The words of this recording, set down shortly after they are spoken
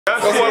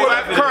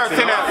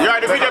Personnel. You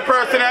are the video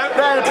personnel?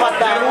 Pelpa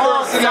time,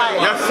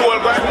 your soul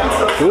guy.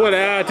 Who are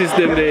the artists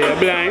them there?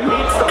 Blind?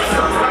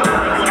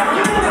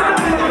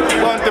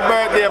 Want the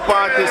birthday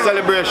party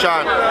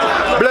celebration.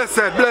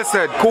 Blessed,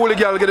 blessed. Cool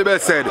girl get the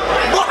best said.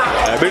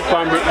 A big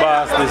fan brick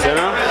boss this, you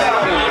know?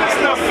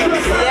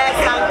 Yes,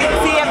 and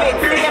see a bit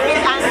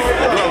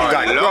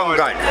and Wrong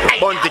guy.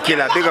 Bounty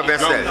killer, big up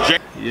yourself.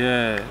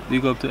 Yeah,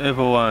 big up to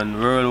everyone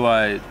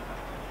worldwide.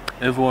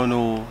 Everyone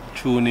who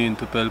tune in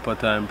to Pelpa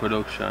Time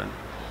production.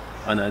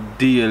 And a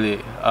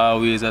daily,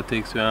 always a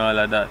text and all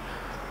of that.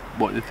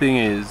 But the thing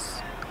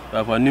is, we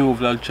have a new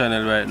vlog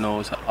channel right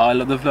now, so all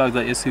of the vlogs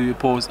that you see we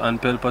post on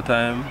Pelpa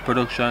Time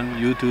production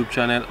YouTube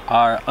channel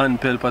or on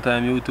Pelpa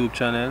Time YouTube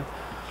channel,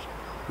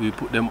 we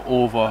put them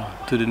over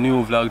to the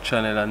new vlog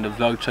channel, and the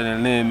vlog channel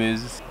name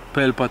is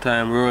Pelpa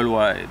Time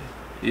Worldwide.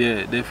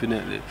 Yeah,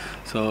 definitely.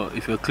 So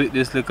if you click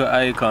this little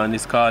icon,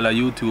 it's called a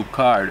YouTube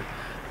card.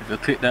 If you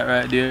click that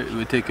right there, it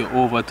will take you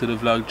over to the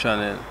vlog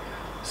channel.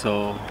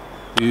 So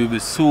we will be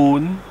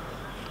soon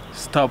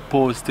stop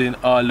posting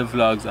all the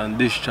vlogs on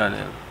this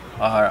channel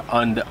or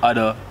on the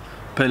other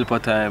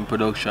Pelpa Time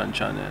production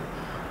channel.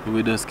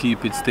 We just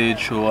keep it stage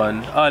show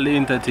and all the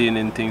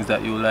entertaining things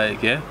that you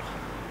like, yeah?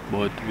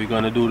 But we're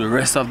gonna do the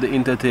rest of the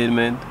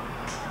entertainment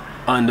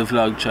on the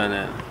vlog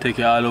channel. Take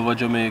you all over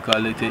Jamaica,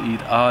 let you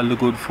eat all the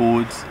good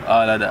foods,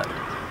 all of that.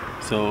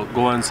 So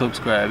go and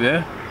subscribe,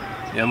 yeah?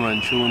 Yeah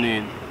man, tune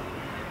in.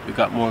 We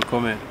got more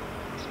coming.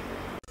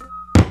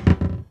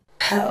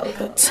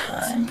 Pelpa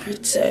Time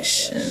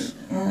protection.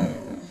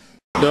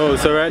 No,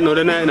 so right now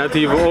the night not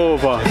even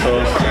over,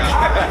 so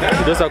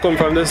just I come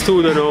from the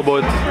studio now,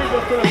 but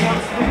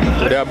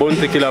they are bound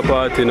to kill a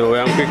party now,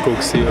 I'm quick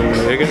cooks here,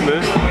 you get me?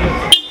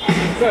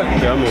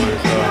 Yeah man,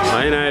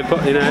 so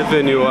in a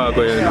venue I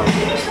go here now.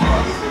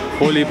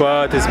 Whole heap of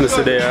artists I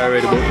see there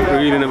already, but we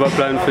really never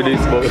planned for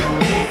this, but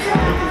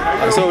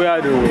so we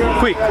are doing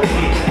quick.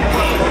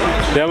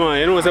 Yeah man,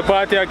 you know it's a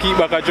party I keep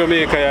back at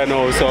Jamaica here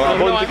now, so I'm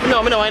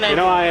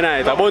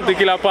bound to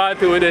kill a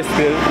party with this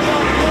still.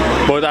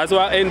 But as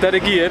I enter the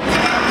gate,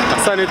 I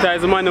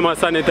sanitize, man, I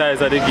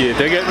sanitize at the gate,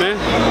 you get me?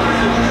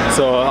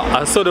 So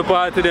I saw the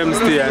party them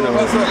stay now.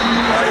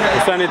 I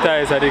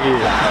sanitize at the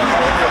gate.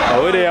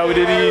 Over there with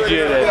the DJ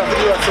there. You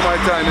have so much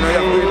time, you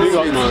know, big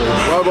up man.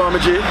 What about me,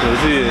 G? You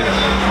see it?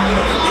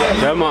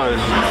 Yeah man.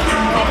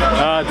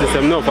 Artists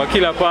them know, for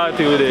kill a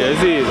party with there, you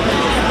see it?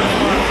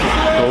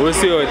 So we'll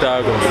see how it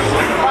all goes.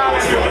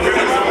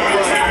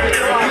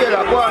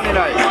 Yeah, go on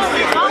tonight.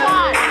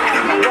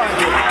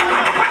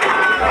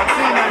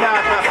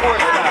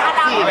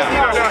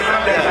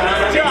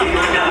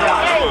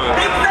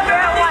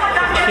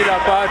 Killer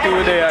party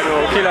with there,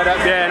 no. Killer that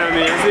behind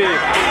me, you see?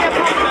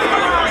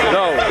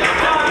 No.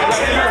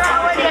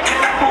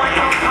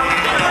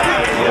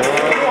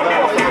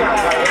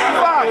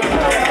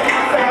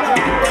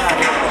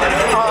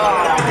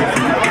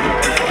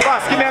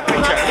 Boss, give me a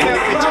picture. Give me a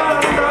picture.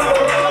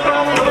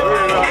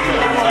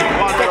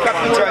 Take a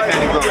picture and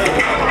then go.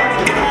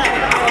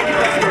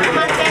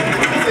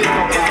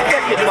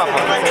 Take it, Papa.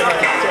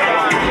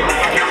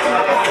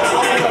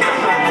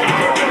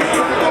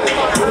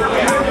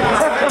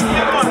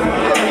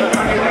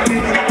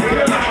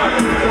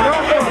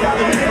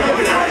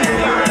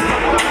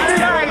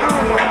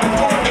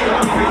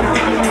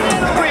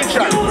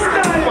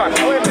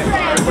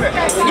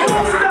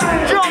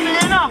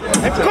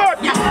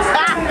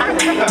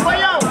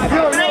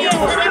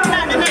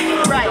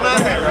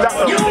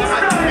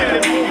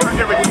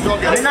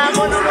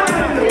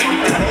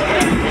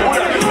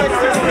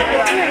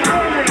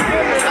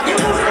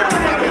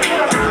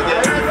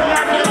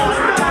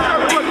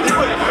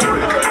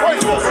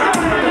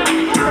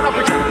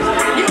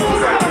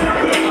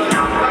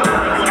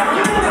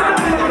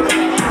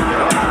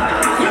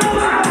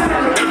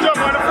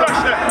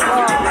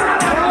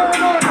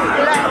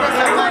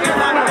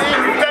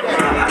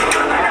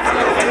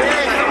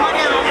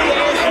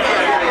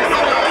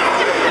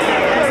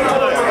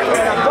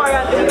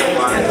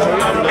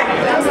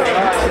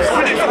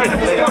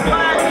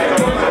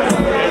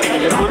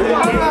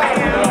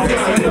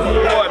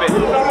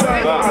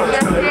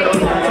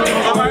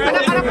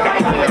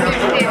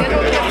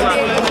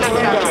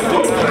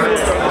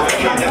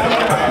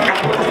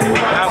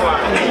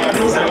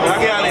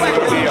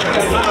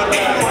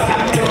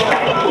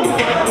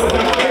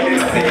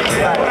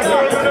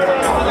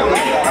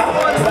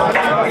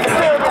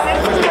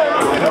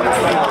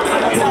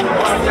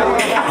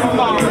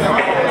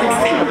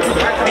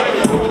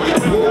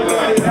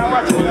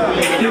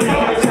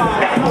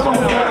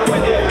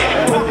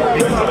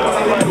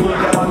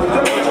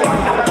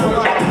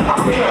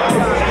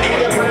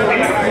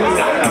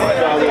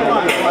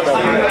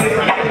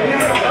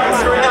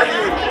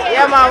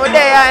 man, we're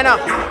there, you know.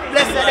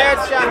 Bless the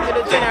earth strong to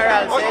the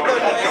general. So you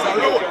don't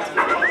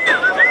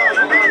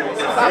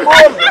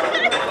Kaboom!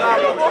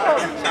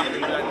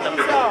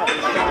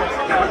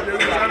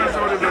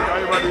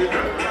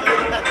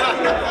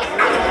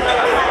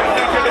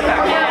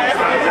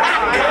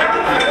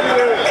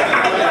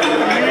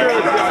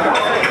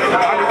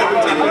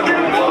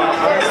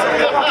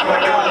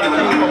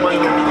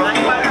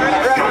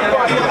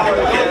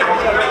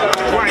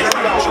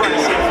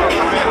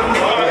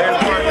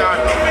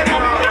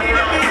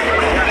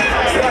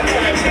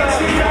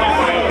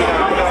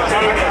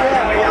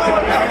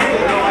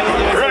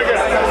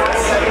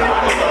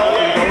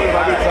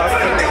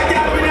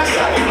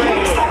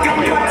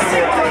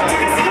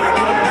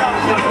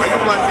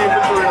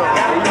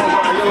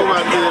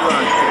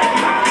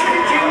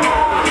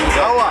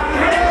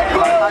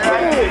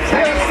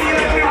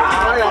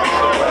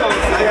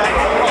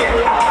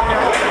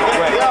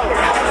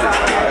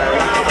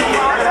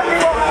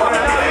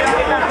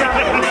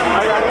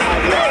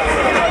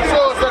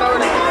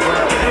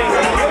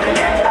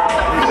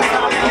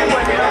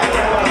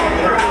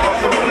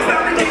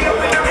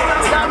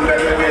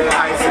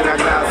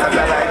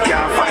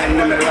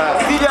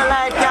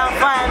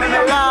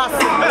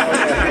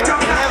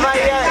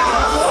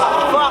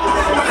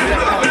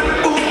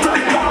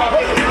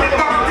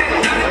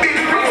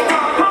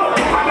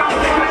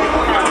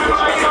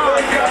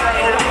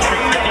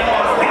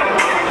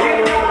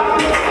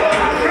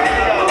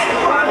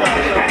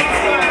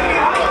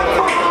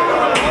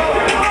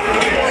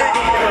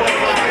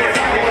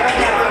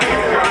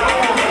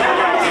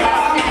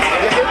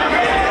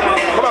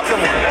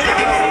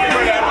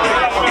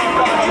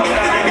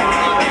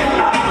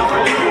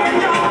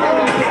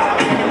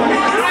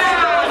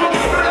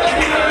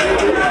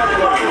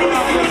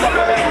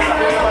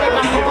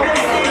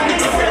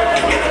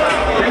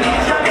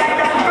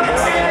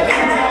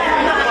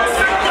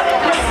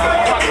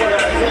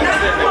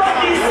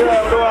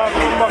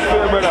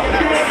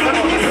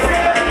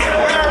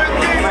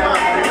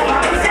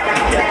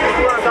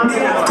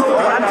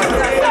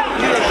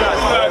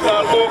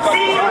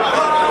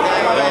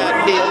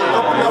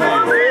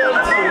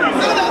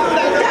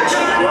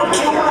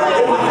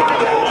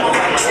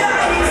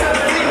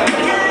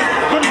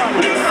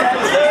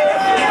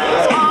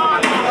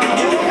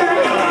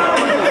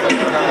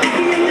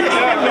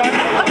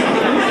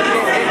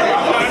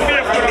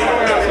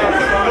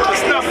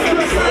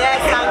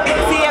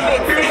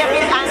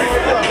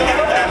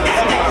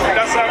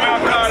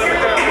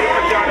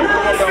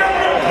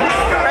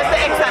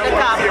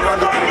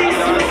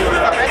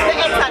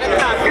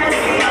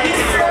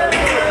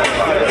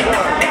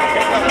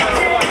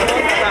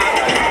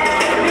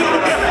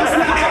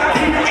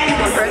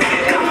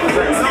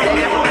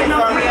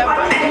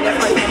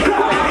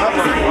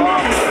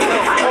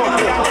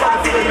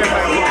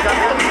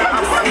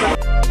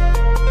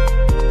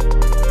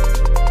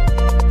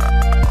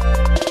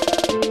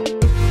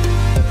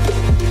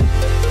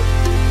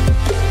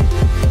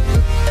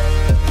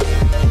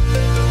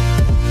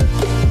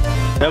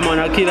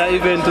 a killer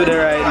event today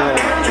right now.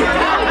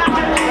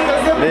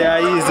 They are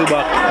easy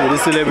back with the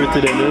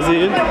celebrity then, you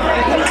see it?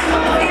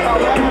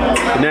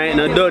 They ain't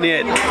not done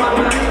yet.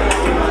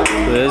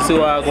 So let's see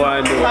what I'm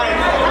going to do.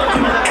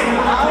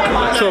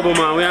 Trouble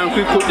man, we ain't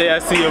quick put there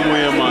and see him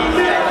way, man.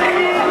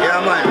 Yeah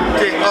man,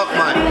 take up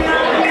man.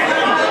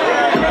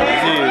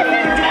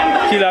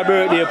 See, killer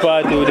birthday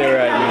party today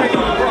right now.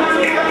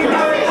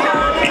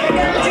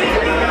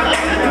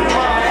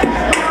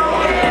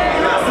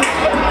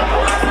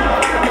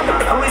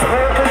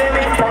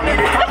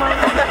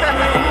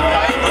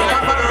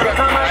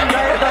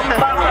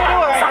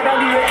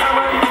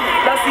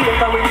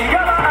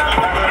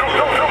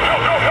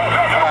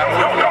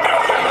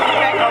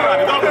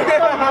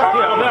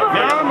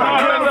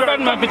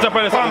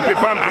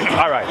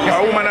 Alright. A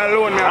woman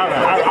alone now.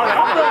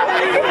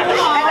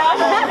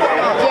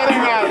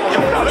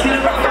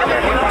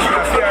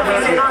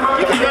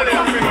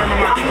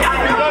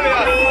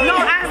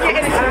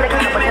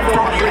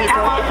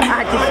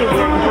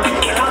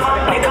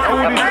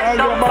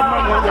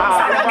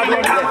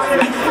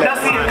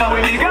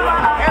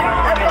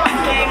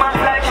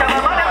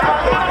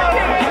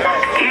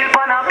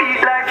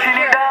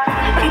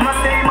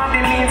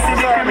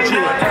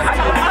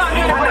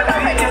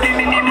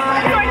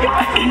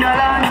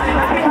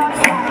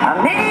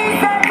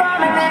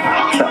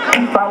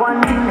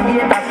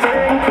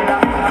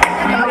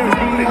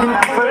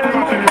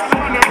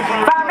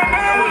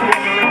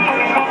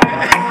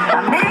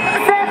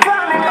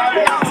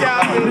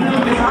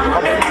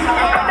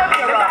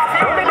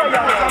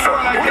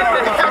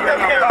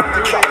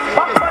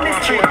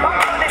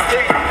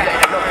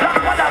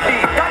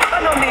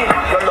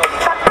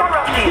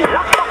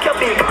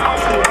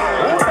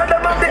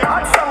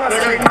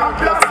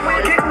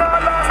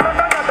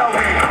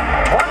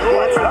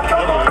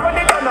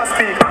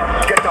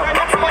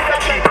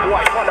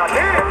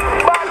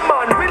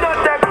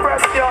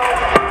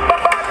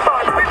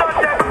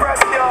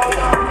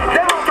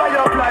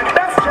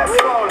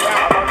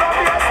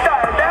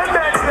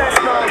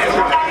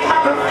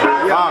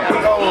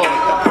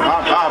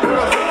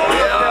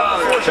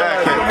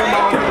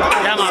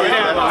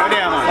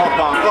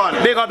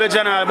 The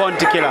General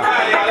Bounty Killer,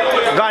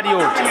 God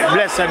Youth,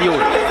 Blessed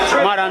Youth,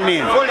 Modern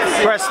Man,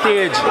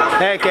 Prestige,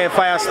 AK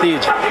Fire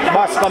Stage,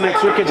 Boss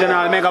Comics, Ricky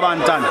General, Mega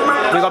Bantan,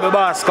 we got the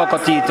Boss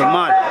Cocotito,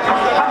 man.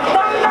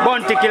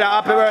 Bounty Killer,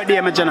 happy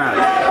birthday, my General.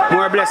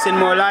 More blessing,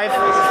 more life,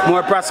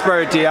 more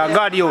prosperity,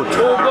 God Youth.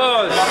 Oh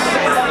boss,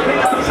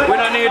 we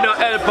don't need no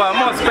helper,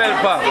 must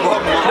Pelpa,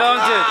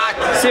 don't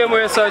it? Same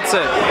way so it's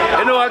said.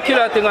 You know a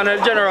killer thing and a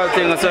general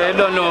thing, so you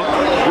don't know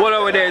what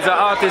over there is an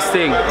artist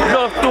thing.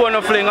 Don't do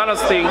no fling,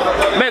 honest thing.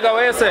 Mega,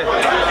 what you say?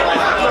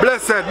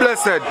 Blessed,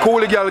 blessed,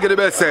 cool girl get the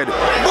best said.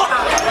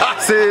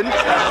 See,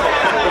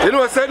 you know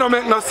what I say don't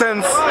make no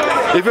sense.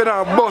 If you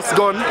don't have bus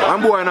gun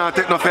and boy not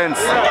take no offense.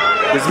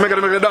 It's make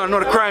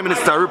the crime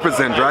minister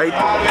represent, right?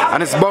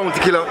 And it's Bounty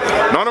Killer.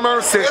 None of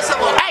them say,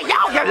 hey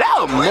yo,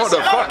 hello,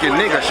 motherfucking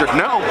nigga should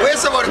know.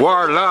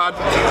 Warlord,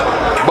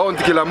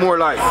 Bounty Killer, more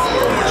life.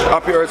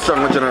 Happy Earth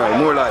Strong, General,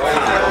 more life.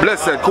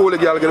 Blessed, cool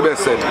girl get the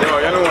best said.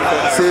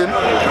 See?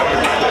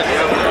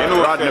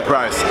 Rodney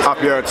Price,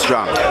 Happy Earth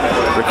Strong.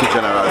 Ricky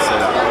General said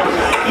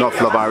that.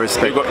 Enough love and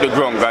respect. You got the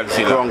Ground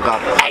Godzilla. Ground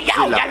God. Hey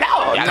yo,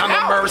 hello. No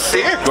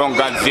mercy. Ground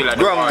Godzilla.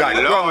 Ground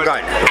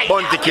God.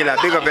 Bounty Killer,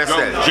 big up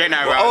yourself.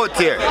 General. Out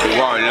here. The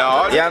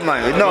Warlord. Yeah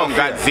man, we know.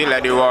 Ground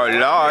Godzilla, the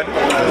Warlord.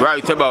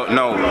 Right about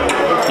now.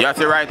 You have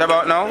to right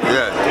about now?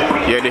 Yeah.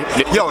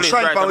 Yeah, yo,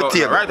 shine right pound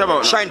tape. Right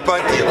about now. Shine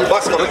pound tape.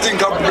 What's going to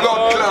think of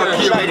blood clot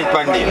here? Shine it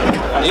pound tape.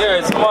 Yeah,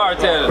 it's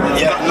Martel.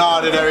 Yeah,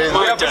 no, there is.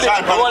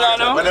 Shine pound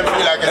tape. When them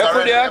feel like it's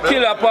already. If we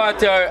kill a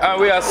party and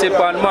we are sip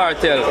on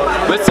Martel,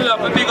 we still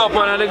have to pick up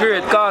on the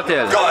great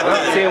cartel.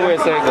 Same way,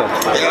 so go.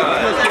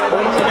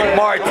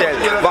 Martel,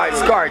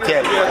 Vibes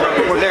Cartel.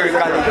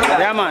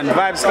 Yeah man,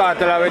 Vibes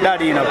Cartel are with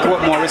daddy in a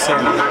Portmore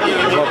recently.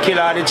 But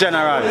Killer the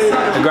General,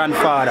 the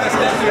grandfather.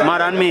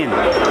 Modern Man,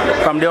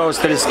 from the house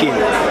to the skin.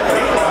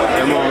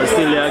 Yeah man,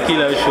 still a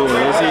killer show,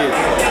 you see it?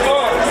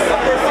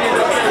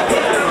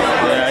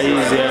 Yeah,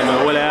 easy, you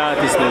know, all the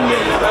artists in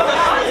there.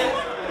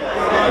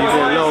 It's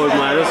loud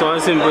man, that's one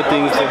simple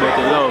thing to say about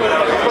it, loud.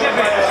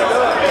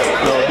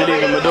 No,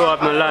 believe me, I don't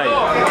have no lie.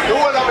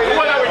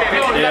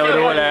 Yeah, with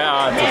all the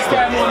artists.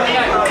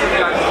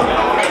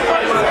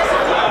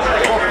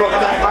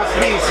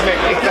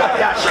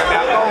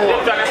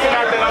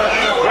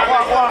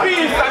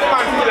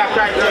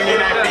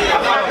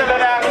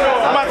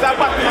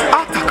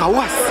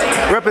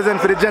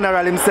 Represent for the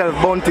General himself,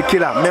 Bounty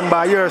Killer.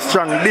 Member, you're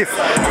strong. This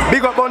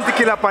big up Bounty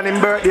Killer upon his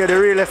birthday, the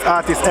realest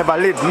artist ever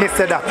lived. Me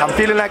said that. I'm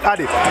feeling like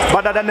Addy,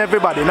 better than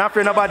everybody. Not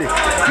afraid nobody.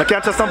 I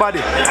can't trust somebody.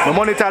 My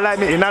monitor like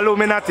me in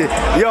Illuminati.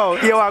 Yo,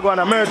 here I go on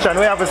a merchant.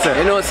 What you have to say?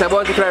 You know, say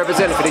Bounty Killer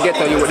represent for the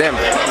ghetto you with them.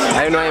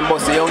 I know I'm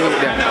bossy young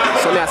with them.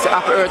 So me I say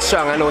Happy Earth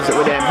Strong. I know with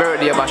them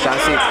birthday bash and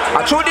see.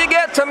 I through the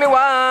ghetto me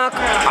walk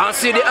and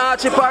see the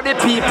hardship of the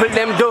people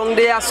them down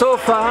there so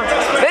far.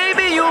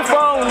 Baby, you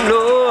found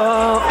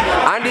love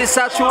and the this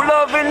a true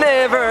love will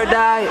never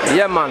die.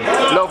 Yeah man,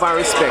 love and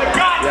respect.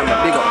 Yeah man,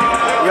 big up.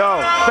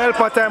 Yo,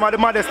 Pelpa time are the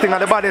maddest thing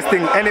and the baddest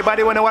thing.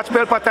 Anybody wanna watch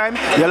Pelpa time,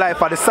 your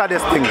life are the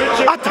saddest thing.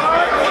 Yep.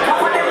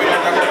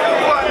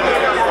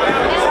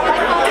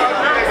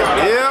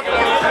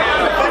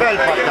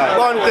 Pelpa time.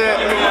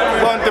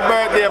 Bounty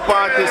birthday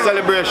party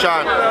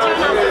celebration.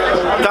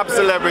 Top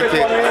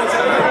celebrity.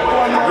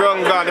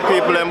 Drunk God, the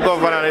people them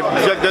governor, the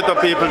ghetto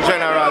people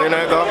general, you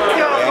know go.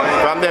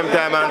 From them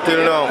time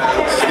until now,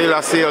 still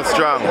a sail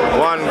strong.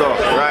 One go,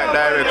 right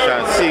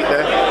direction. See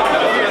there.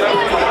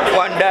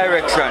 One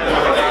direction.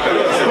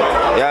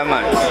 Yeah,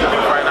 man.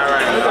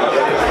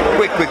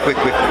 Quick.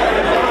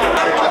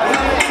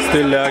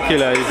 Still a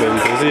killer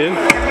event, you see?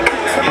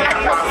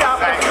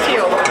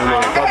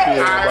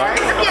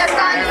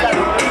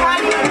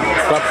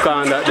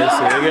 Popcaan that this,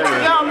 you get me?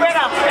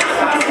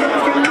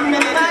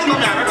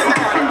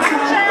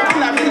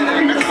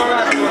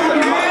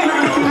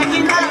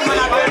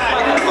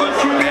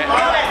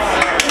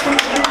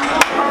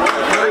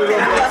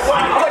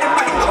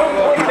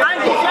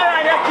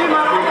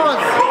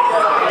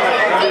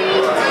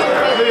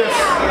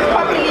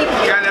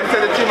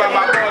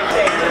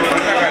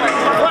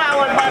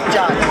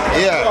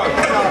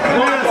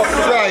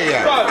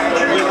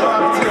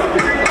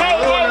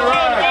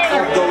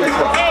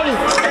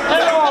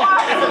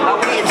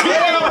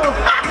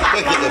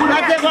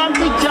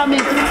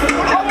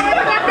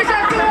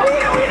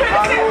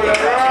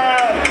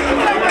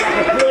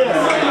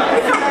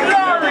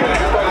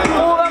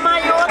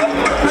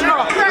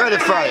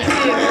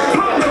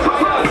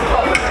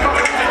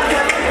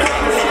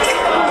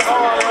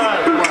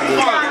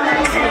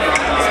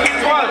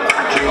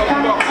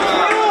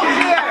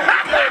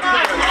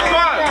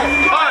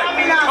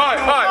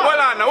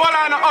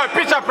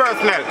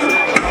 Personnel.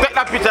 Take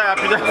that picture.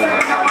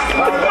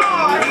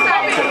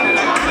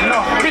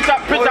 No. Picture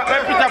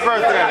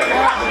personnel.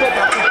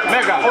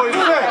 Mega. Oh,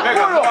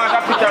 Mega. Go on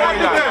that picture.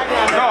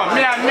 No,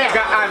 me and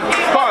Mega and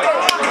Paul.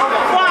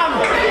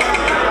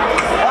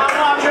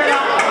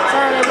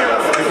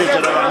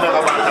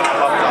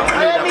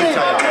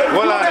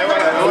 Hold on.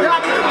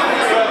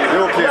 You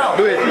okay?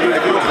 Do it.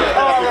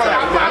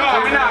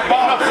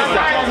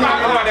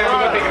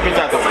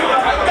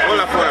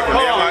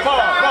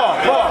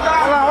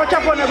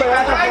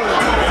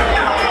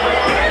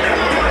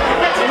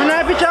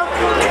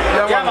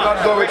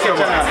 Go with you.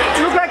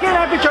 Look like in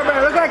that picture, bro.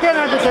 Look like in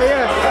that picture,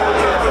 yeah.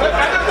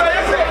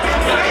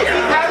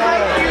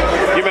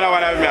 Give me that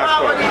one.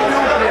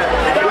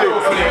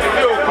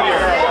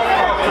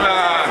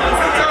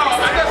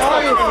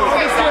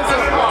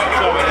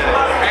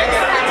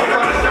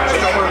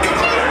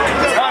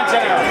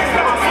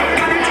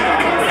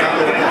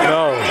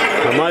 No,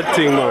 the mad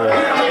thing, man.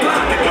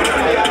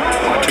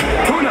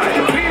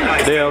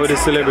 They are with the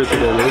celebrity,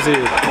 then, you see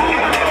it?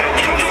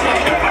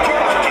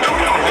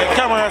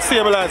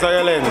 Stabilize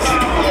your lens.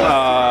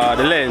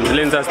 The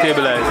lens are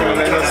stabilized. The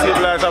lens are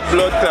stabilized,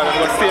 blood clot,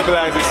 but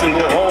stabilize it to go.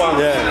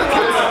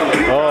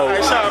 Yeah. Oh. I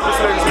sharp this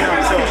lens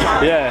now, so.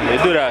 Yeah, they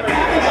do that.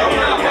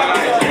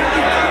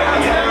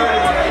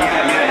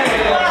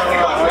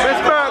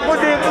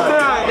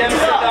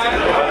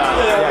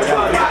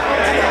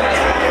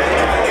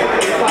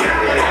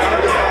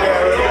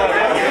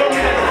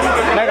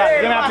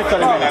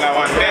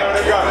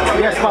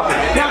 Yes, Papa.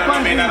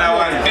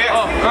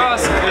 Oh,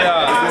 cross.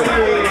 Yeah.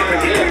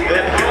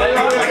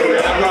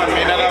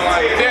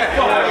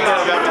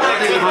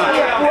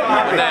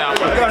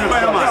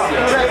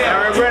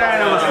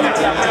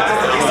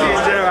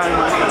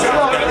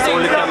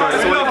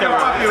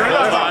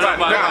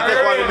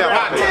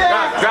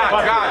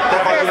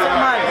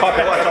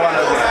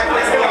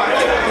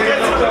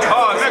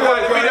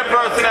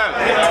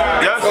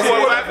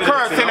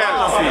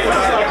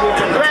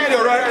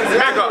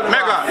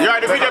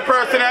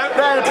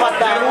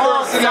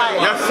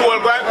 Your soul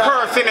going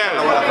personnel.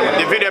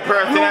 The video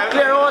personnel.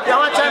 Clear out,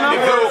 watch out now. The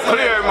view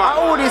clear, man.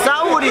 How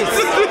this?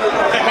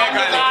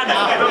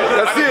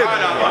 Let's see it.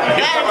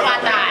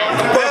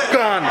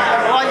 Popcaan.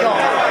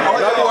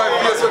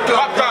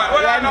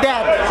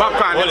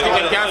 Popcaan.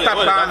 You can't stop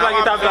that.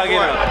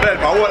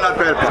 Pelpa, hold that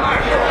Pelpa.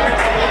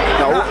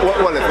 Now,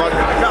 hold it.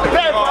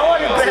 Pelpa, hold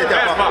it.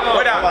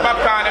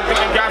 Popcaan,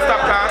 you can't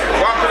stop that.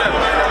 Walk to them.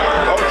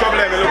 How trouble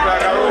them look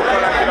like a rope.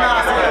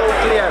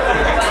 Clear.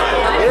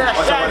 Yeah,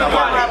 shine the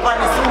camera upon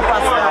the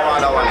superstar.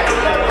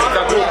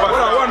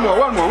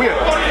 One more, wait.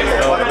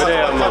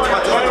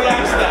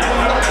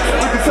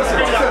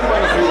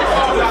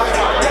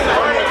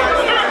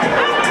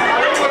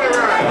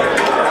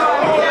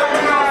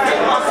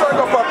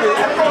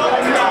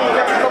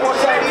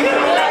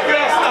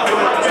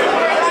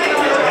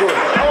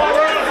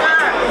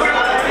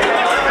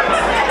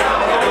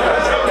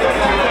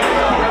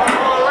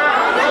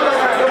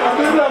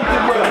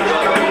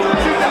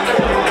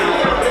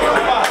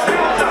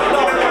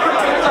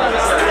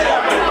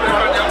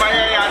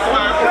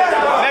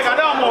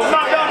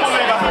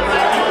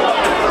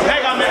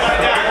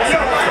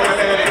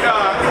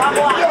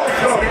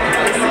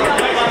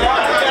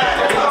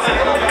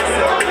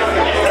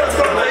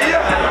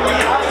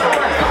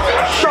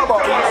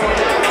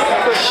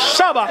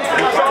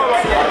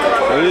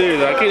 over.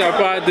 Please, I can't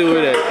party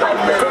with it.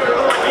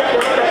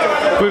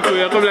 Quickly,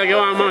 you come like you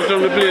want to mash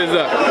on the place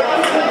there.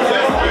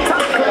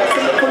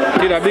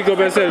 Kid, big up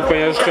yourself when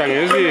you're strong,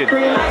 you see it?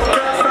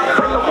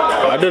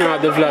 I don't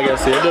have the flag, I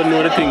say. I don't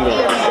know the thing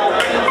though.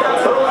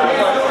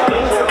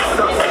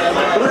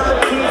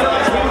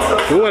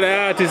 Who are the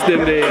artists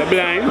them there? You're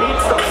blind?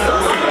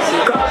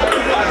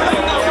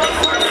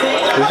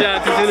 Which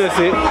artist you know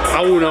say?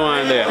 I wouldn't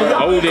want there.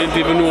 I wouldn't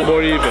even know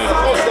about it even.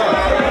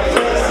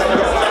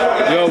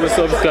 You always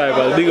subscribe,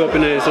 I'll big up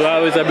in there, so I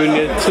always have been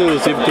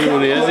exclusive to you,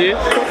 you see?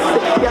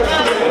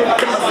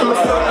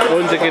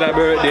 Once again a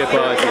birthday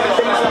party.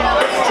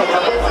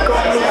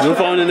 You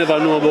found you never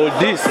know about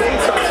this.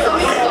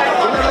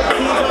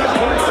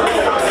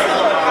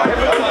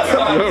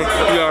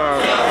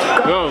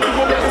 Yo.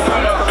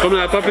 Come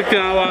like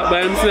Popcaan walk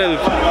by himself.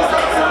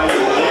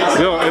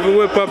 Yo,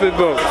 everywhere Popcaan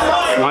go.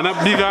 One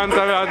up big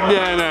entourage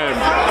behind him.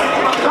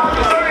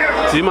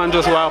 See man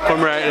just walk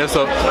come right there,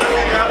 so.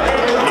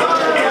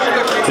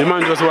 The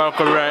man just walk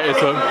come right here,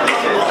 so.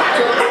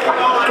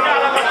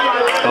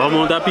 How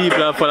amount of people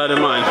have followed the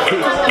man?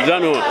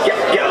 Jano.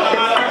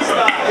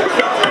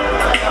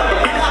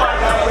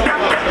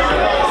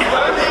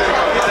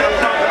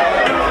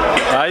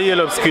 I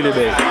yell up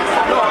skillibeng.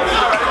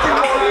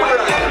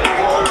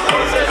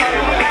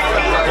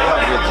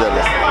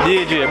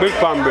 DJ, big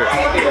pan brick.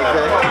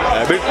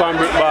 Big pan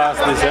brick boss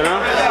this, you know?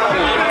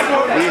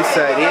 East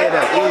side,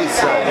 east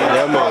side.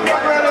 Yeah, man.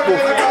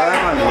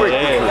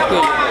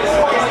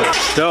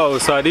 No,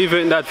 so the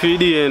event that for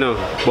the you know,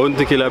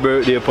 Bounty Killer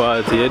birthday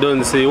party, you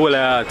don't see all the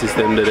artists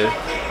them there.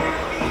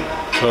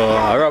 So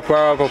I wrap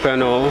up you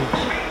know.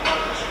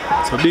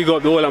 So big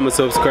up the whole of my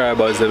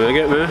subscribers them, you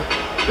get me?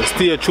 So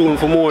stay tuned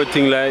for more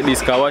things like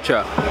this, cause watch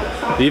out.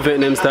 The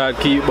event them start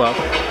keep up.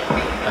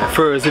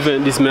 First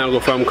event this man go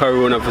from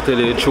Corona for tell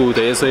you the truth,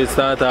 so it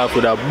start off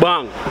with a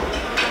bang.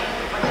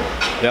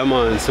 Yeah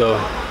man, so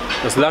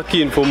just lock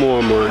in for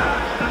more man.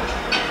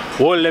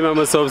 All them are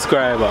my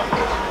subscriber.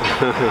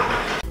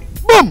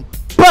 Boom!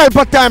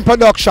 Pelpa Time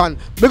production.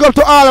 Big up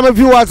to all of my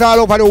viewers all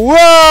over the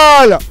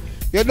world.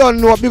 You don't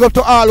know. Big up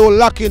to all who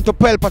lock into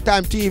Pelpa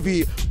Time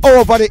TV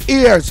over the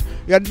years.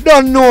 You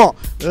don't know.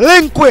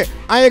 Link with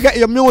and you get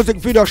your music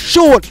video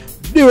shoot,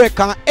 direct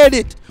and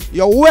edit.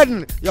 Your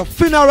wedding, your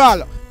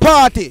funeral,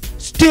 party,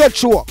 stage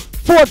show,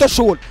 photo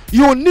shoot,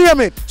 you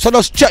name it. So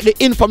just check the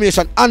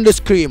information on the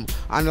screen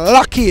and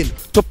lock in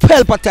to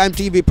Pelpa Time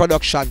TV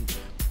production.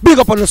 Big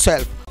up on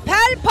yourself.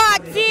 Pelpa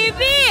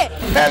TV!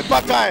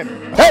 Pelpa Time!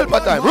 Pelpa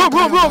Time! Room!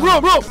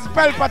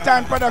 Pelpa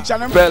Time production.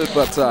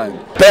 Pelpa Time.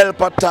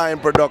 Pelpa Time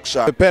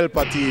production.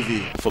 Pelpa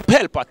TV. For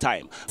Pelpa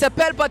Time. It's a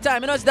Pelpa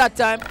Time, you know it's that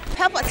time.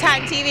 Pelpa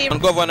Time TV. I'm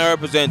governor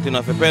representing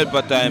of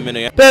Pelpa Time, you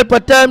know.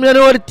 Pelpa Time, you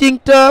know what the thing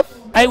tough?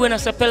 I when I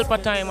say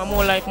Pelpa Time, I'm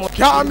more like more.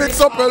 Can't mix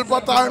up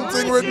Pelpa Time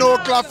thing with no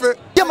coffee.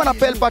 Yeah man, a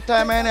Pelpa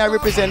Time and I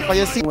represent for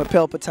you see with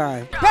Pelpa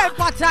Time.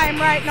 Pelpa Time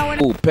right now.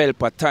 Oh,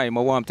 Pelpa Time,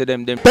 I want to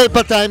them.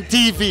 Pelpa Time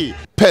TV.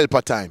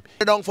 Pelpa Time.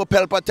 Down for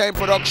Pelpa Time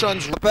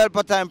Productions.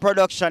 Pelpa Time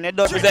production, it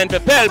does Represent for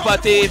Pelpa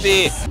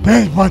TV.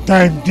 Pelpa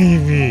Time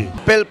TV.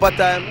 Pelpa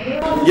Time.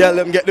 Yeah,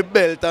 let them get the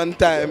belt on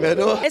time, you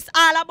know. It's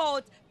all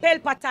about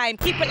Pelpa Time.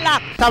 Keep it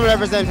locked. Come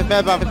represent for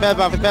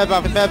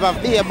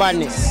Pelpa, be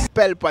badness.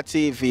 Pelpa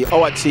TV,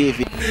 our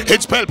TV.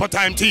 It's Pelpa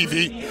Time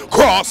TV.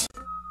 Cross.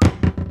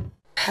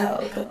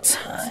 Pelpa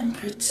Time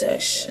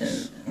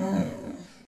protection.